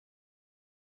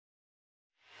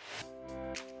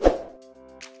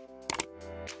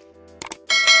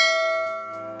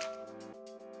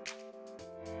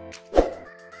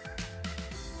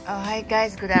Oh, hi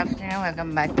guys, good afternoon.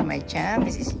 Welcome back to my channel.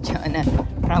 This is Jonah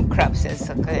from Crops and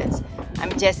Succulents.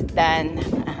 I'm just done.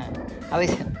 How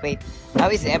is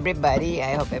everybody?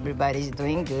 I hope everybody is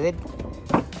doing good.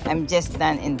 I'm just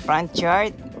done in front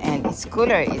yard and it's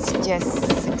cooler. It's just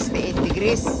 68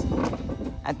 degrees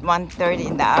at 1:30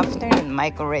 in the afternoon.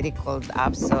 Mike already called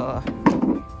up so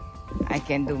I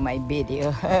can do my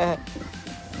video.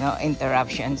 No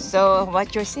interruption. So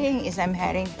what you're seeing is I'm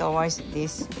heading towards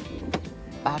this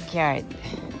backyard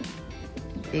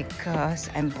because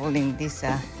I'm pulling this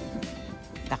the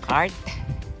cart.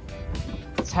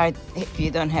 It's hard if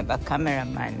you don't have a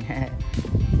cameraman.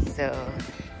 So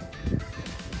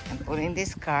I'm pulling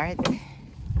this cart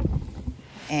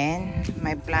and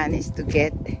my plan is to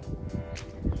get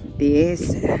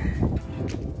this,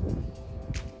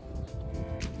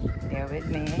 bear with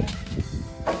me.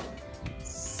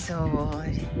 So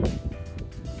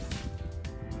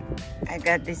I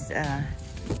got this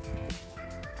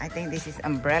I think this is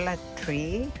umbrella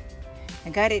tree.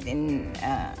 I got it in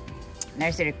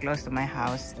nursery close to my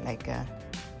house, like a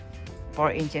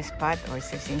 4 inches pot or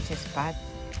 6 inches pot.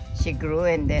 She grew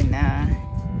and then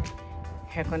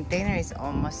her container is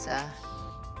almost I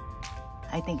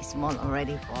think small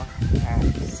already for her.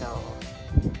 So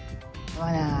I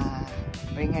wanna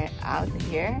bring her out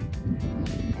here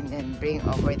and then bring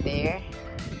over there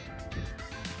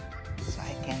so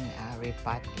I can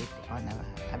repot it on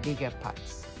a bigger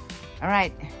pots. All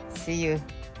right, see you.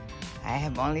 I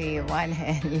have only one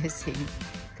hand using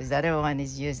because the other one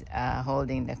is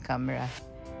holding the camera.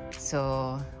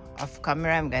 So off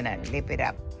camera, I'm gonna lift it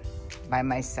up by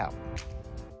myself.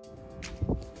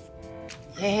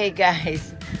 Hey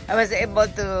guys, I was able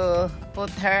to put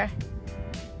her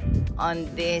on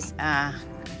this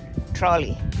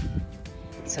trolley.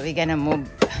 So we're gonna move.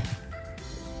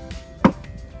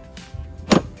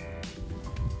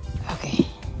 Okay.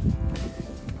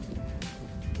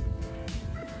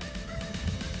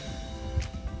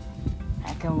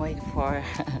 I can wait for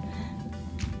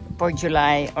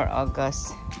July or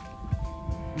August.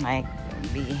 Might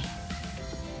be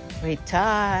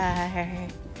retired.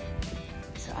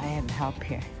 So I have help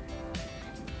here.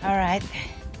 All right.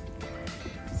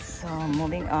 So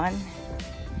moving on.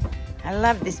 I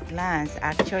love these plants.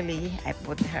 Actually, I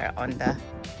put her on the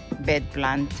bed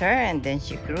planter and then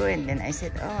she grew and then I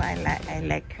said, oh, I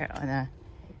like her on a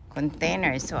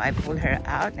container. So I pulled her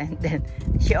out and then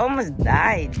she almost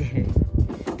died.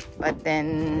 But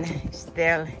then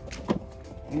still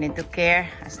you need to care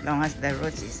as long as the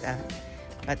roots is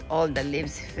but all the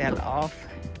leaves fell off.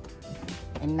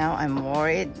 And now I'm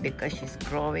worried because she's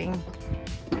growing.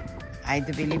 I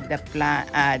do believe the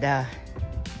plant I do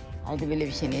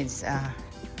believe she needs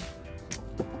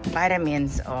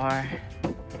vitamins or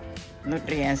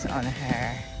nutrients on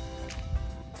her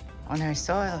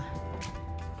soil.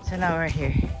 So now we're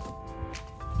here.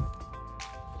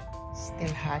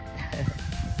 Still hot.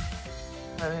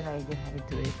 How will I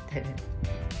do it?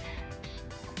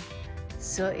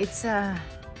 So it's oh,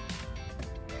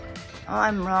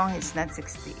 I'm wrong. It's not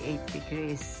 68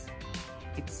 degrees.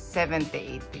 It's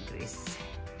 78 degrees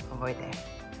over there.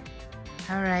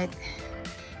 All right,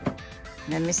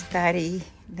 let me study,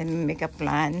 let me make a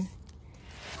plan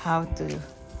how to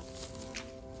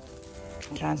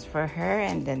transfer her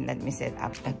and then let me set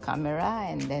up the camera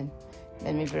and then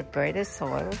let me prepare the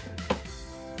soil.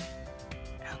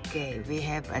 Okay, we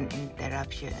have an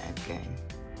interruption again.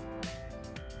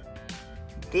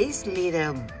 This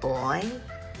little boy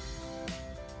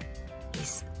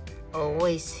is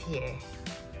always here.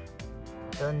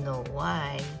 Don't know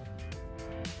why.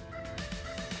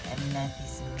 I'm not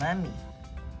his mommy.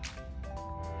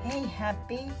 Hey,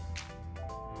 Happy.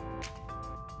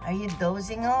 Are you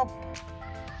dozing off?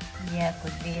 Yeah,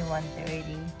 could be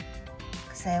 1:30.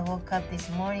 Because I woke up this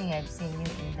morning, I've seen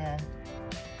you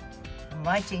I'm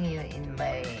watching you in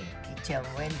my kitchen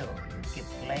window. You keep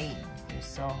playing. You're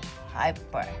so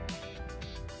hyper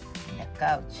in the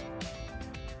couch.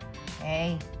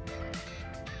 Hey,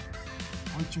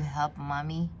 would you help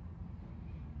mommy?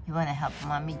 You wanna help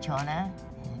mommy, Jonah?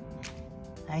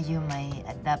 Are you my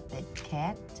adopted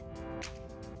cat?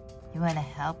 You wanna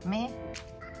help me?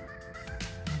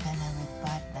 I'm gonna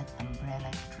repot that umbrella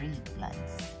tree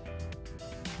plants.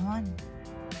 Come on.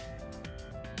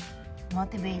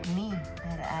 Motivate me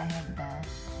that I have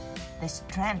the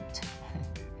strength.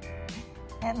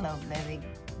 Hello, baby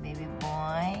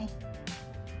boy.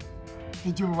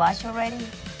 Did you wash already?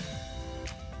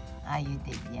 Ah, you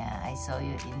did, yeah. I saw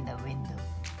you in the window.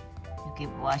 You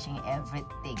keep washing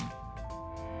everything.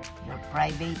 Your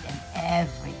private and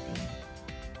everything.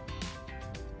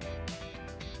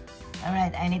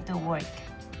 Alright, I need to work.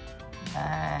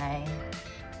 Bye.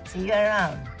 See you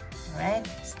around. Alright?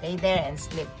 Stay there and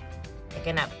sleep. Take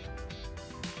a nap.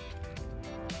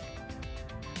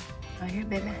 Oh, here,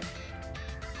 baby.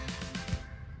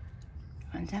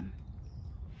 Want some?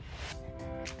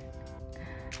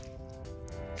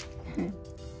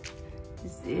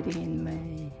 It's sitting in my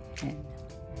hand.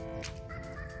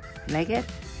 Like it?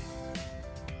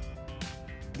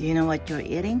 Do you know what you're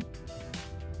eating?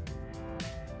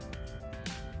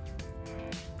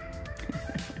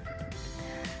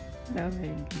 Oh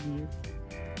my goodness.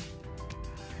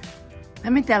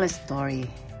 Let me tell a story.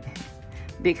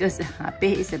 Because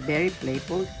Happy is a very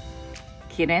playful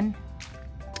kitten.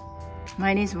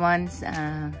 Mine is once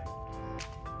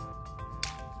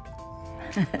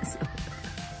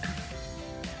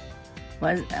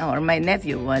or my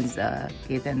nephew wants a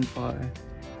kitten for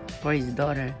his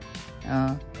daughter.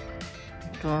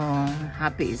 So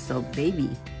Happy is so baby.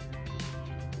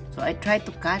 So I tried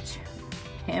to catch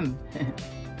him.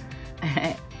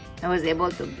 I was able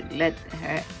to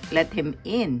let him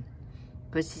in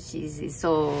because he's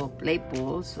so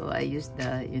playful. So I used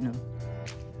the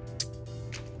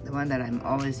the one that I'm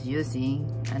always using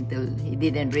until he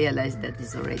didn't realize that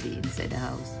he's already inside the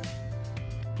house.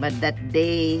 But that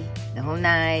day, the whole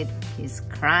night, he's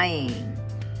crying,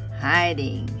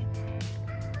 hiding.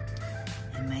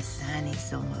 And my son is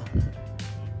so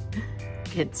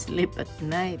can't sleep at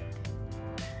night.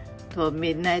 12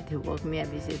 midnight, he woke me up.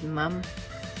 He said, "Mom,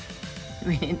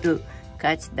 we need to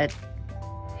catch that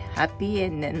Happy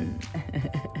and then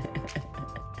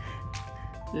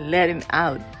let him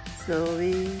out." So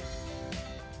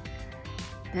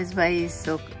that's why he's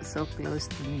so close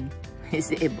to me.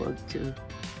 He's able to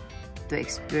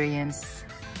experience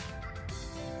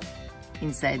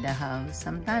inside the house.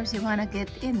 Sometimes he wanna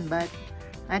get in, but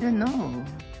I don't know.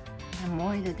 I'm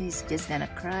worried that he's just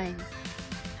gonna cry.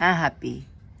 Huh, Happy?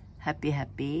 Happy,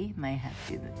 my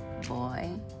happy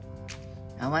boy.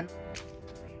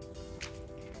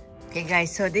 Okay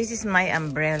guys, so this is my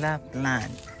umbrella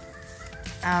plant.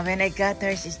 When I got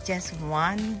her, she's just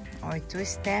 1 or 2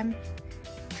 stem,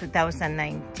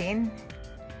 2019.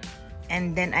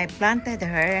 And then I planted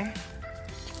her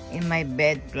in my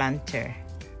bed planter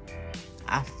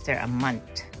after a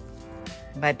month.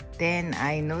 But then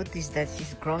I noticed that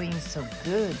she's growing so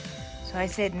good. So I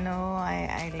said, no,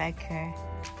 I like her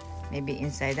maybe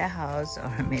inside the house or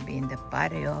maybe in the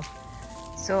patio.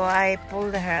 So I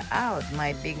pulled her out.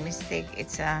 My big mistake,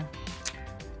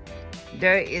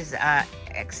 there is a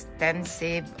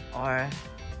extensive or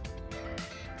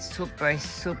super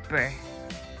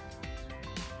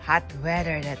hot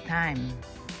weather that time.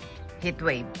 Heat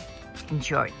wave, in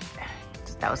short,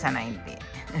 2019.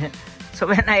 So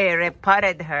when I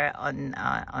repotted her on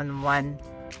one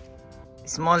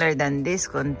smaller than this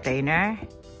container,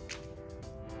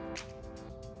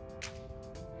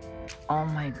 oh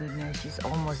my goodness, she's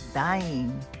almost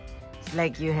dying. It's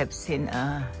like you have seen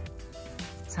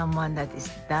someone that is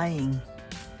dying.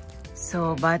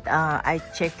 So, but I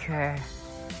checked her.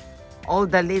 All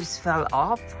the leaves fell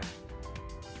off.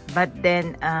 But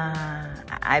then I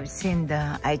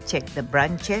checked the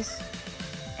branches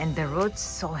and the roots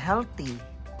so healthy.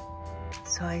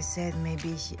 So I said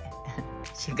maybe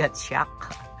she got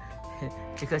shocked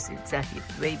because it's a heat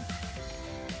wave.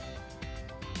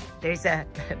 There's a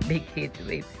big heat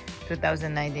wave,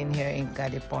 2019 here in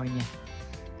California.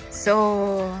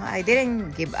 So I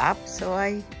didn't give up. So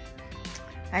I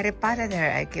repotted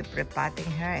her. I kept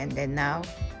repotting her, and then now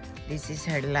this is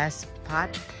her last pot.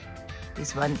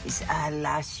 This one is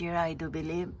last year, I do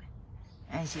believe,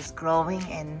 and she's growing.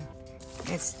 And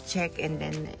let's check, and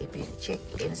then if you check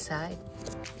inside,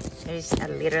 there is a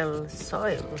little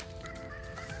soil.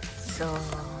 So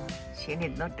she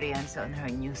needs nutrients on her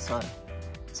new soil.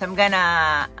 So I'm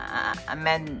gonna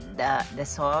amend the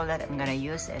soil that I'm gonna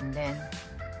use, and then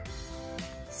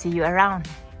see you around.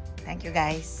 Thank you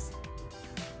guys.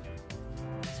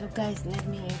 So guys, let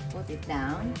me put it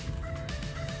down.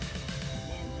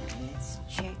 Let's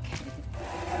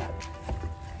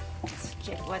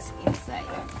check what's inside.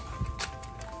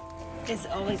 That's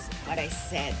always what I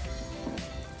said.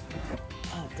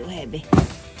 Oh, too heavy.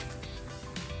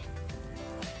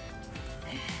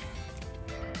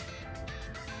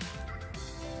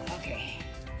 Okay.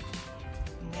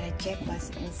 I'm gonna check what's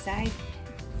inside.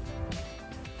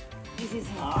 This is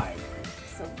hard.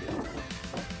 So big.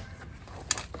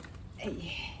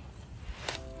 Hey.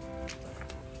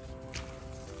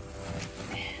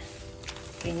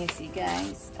 Can you see,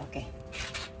 guys? Okay.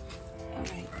 All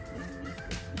right. Let me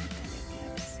put my other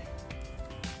gloves.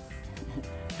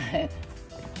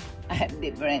 I have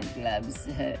different gloves.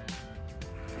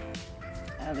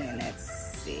 Okay,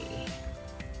 let's see.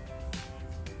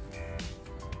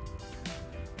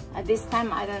 At this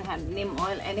time, I don't have neem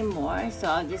oil anymore, so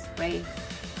I'll just spray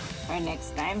her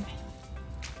next time.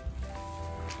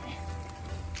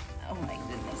 Oh my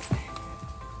goodness.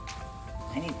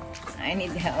 I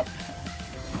need help.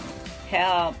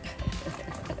 Help.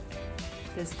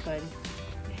 That's fun.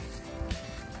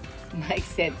 Mike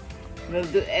said we'll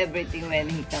do everything when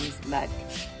he comes back,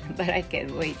 but I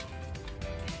can't wait.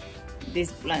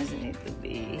 These plants need to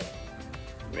be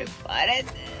repotted.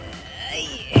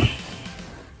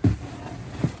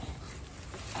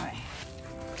 Alright.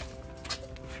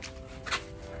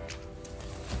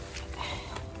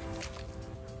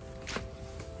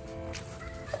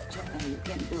 Jonah, you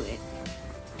can do it.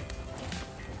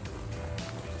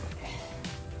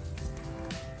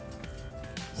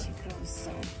 She grows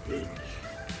so big.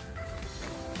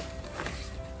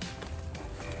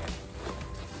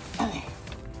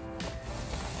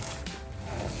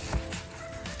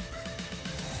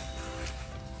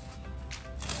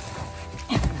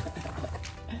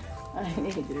 I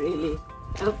need really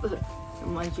help.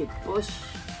 Someone should push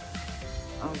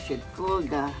or should pull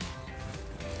the.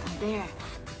 There,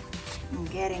 I'm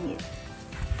getting it.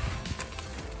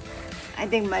 I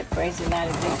think my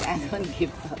personality is I don't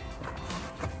give up.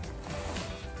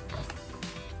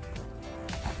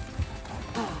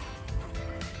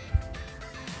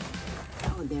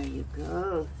 Oh, there you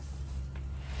go.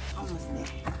 Almost there.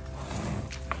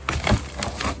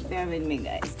 Bear with me,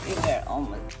 guys. We're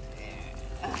almost there.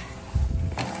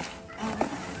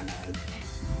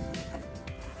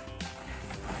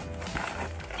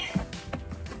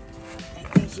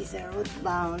 She's a root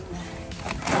bound.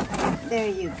 There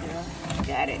you go.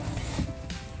 Got it.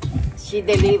 She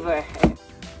delivered.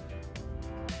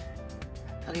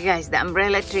 Okay guys, the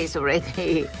umbrella tree is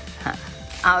already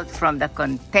out from the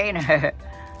container.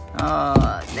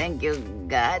 Oh, thank you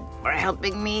God for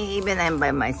helping me. Even I'm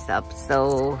by myself.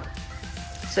 So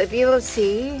if you will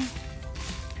see,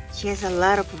 she has a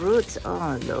lot of roots.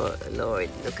 Oh Lord,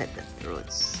 look at the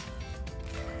roots.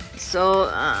 So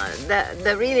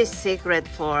the really secret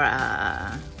for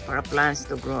plants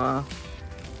to grow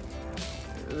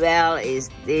well is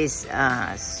this.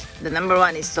 The number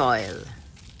one is soil.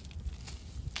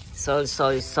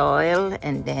 Soil,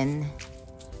 and then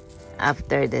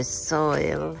after the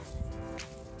soil,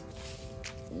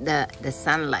 the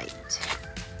sunlight,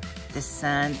 the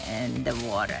sun and the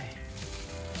water.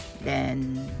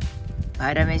 Then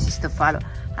vitamins is to follow.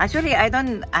 Actually, I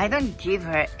don't give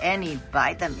her any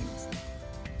vitamins,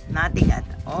 nothing at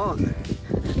all.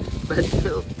 But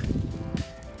look,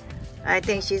 I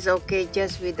think she's okay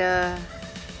just with the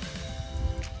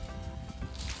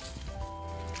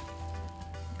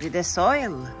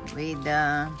soil. With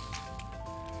I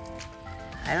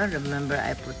don't remember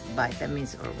I put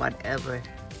vitamins or whatever.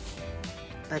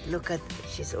 But look at,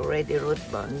 she's already root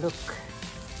bound. Look.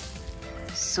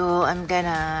 So I'm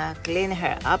gonna clean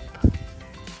her up.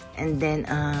 And then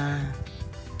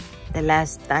the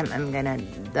last time I'm gonna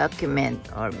document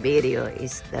or video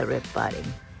is the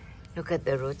repotting. Look at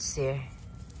the roots here.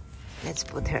 Let's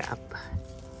put her up.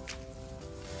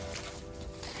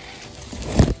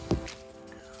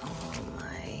 Oh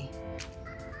my.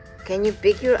 Can you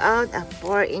figure out a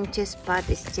 4 inches pot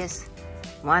is just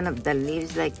one of the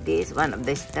leaves like this, one of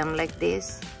the stem like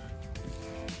this?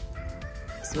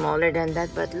 Smaller than that,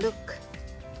 but look.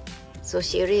 So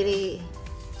she really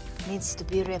needs to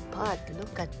be repot.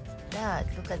 Look at that.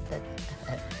 Look at that.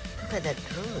 Look at that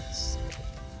roots.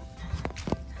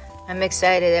 I'm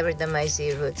excited every time I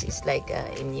see roots. It's like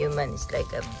in human, it's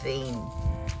like a vein,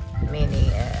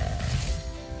 meaning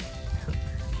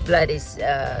blood is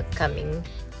coming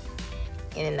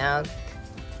in and out.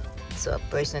 So a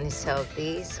person is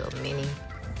healthy. So meaning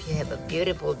if you have a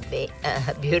beautiful vein,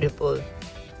 beautiful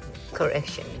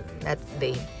correction, not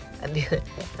vein. A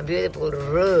beautiful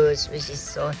roots, which is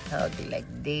so healthy like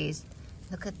this.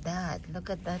 Look at that.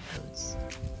 Look at that roots.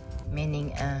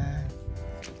 Meaning,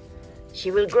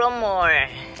 she will grow more.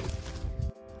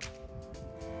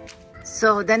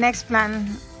 So the next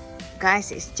plan,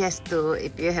 guys, is just to,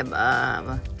 if you have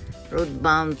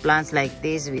root-bound plants like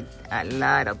this with a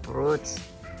lot of roots,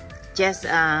 just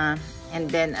and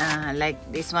then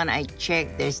like this one, I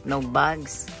checked. There's no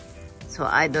bugs, so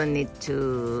I don't need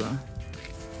to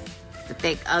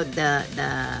take out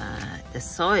the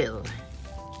soil.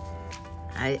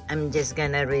 I'm just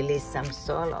gonna release some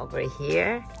soil over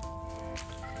here,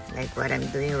 like what I'm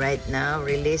doing right now.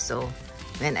 Release, so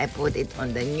when I put it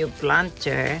on the new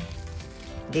planter,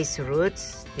 these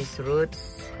roots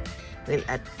will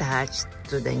attach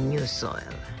to the new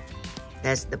soil.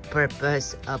 That's the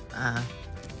purpose of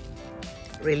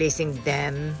releasing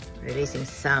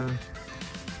some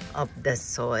of the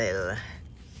soil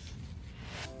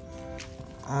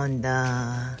on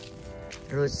the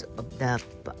roots of the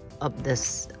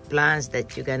plants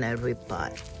that you're gonna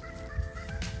repot.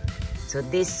 So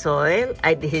this soil,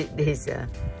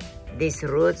 these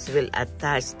roots will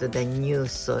attach to the new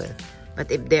soil.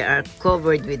 But if they are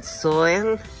covered with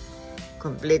soil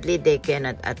completely, they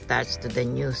cannot attach to the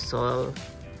new soil,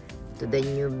 to the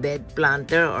new bed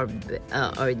planter or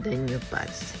the new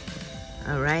pots.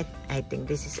 All right, I think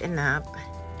this is enough.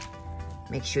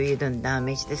 Make sure you don't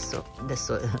damage the soil.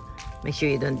 Make sure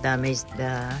you don't damage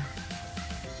the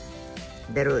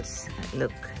roots.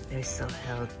 Look, they're so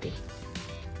healthy.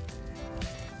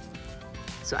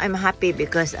 So I'm happy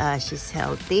because she's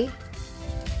healthy,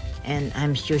 and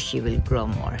I'm sure she will grow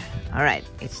more. All right,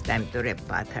 it's time to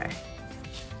repot her.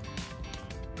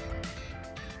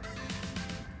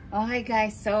 Oh, hi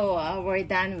guys. So we're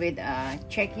done with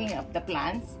checking of the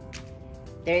plants.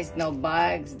 There's no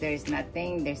bugs, there's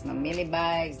nothing, there's no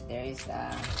millibugs, there's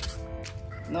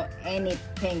no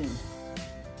anything.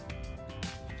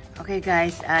 Okay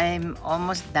guys, I'm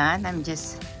almost done. I'm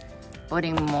just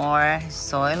putting more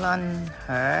soil on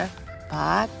her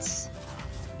pots.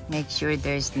 Make sure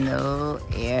there's no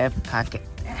air pocket.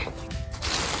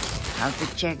 How to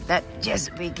check that?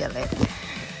 Just wiggle it.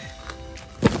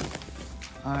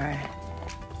 Or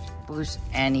push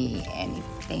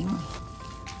anything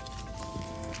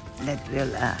that will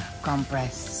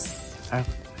compress or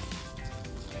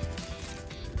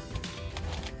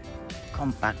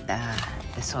compact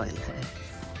the soil.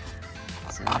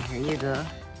 So here you go.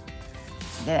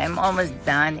 Then I'm almost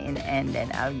done, and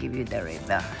then I'll give you the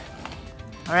review.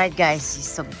 Alright guys, she's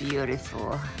so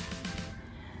beautiful.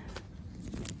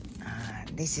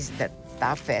 This is the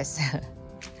toughest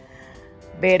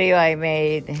video I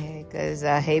made because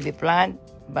a heavy plant,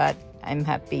 but I'm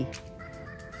happy.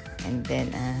 And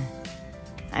then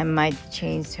I might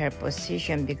change her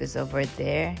position because over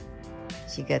there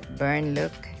she got burned.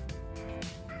 Look,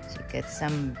 she got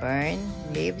some burned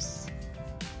leaves.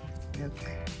 Look,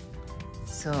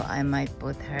 so I might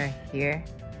put her here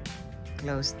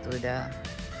close to the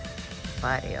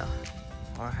patio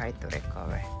for her to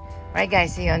recover. Right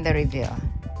guys, see you on the review.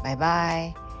 Bye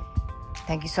bye.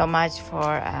 Thank you so much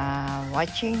for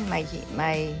watching my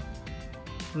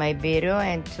video,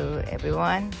 and to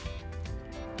everyone,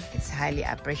 it's highly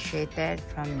appreciated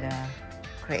from the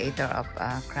creator of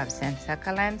Crabs and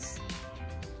Succulents,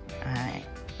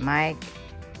 Mike,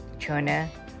 Chona,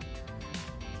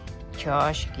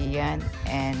 Josh, Kian,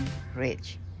 and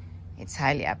Rich. It's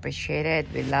highly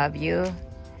appreciated. We love you,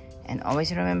 and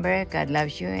always remember, God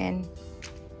loves you, and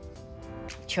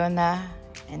Chona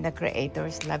and the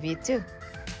creators love you too.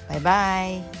 Bye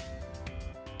bye.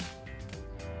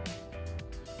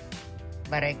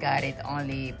 But I got it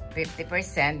only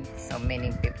 50%, so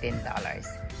meaning $15.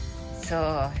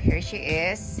 So here she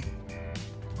is.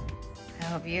 I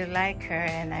hope you like her,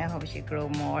 and I hope she grow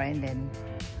more and then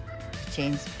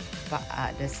change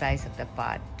the size of the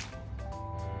pot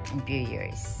in few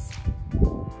years.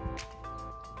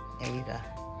 There you go.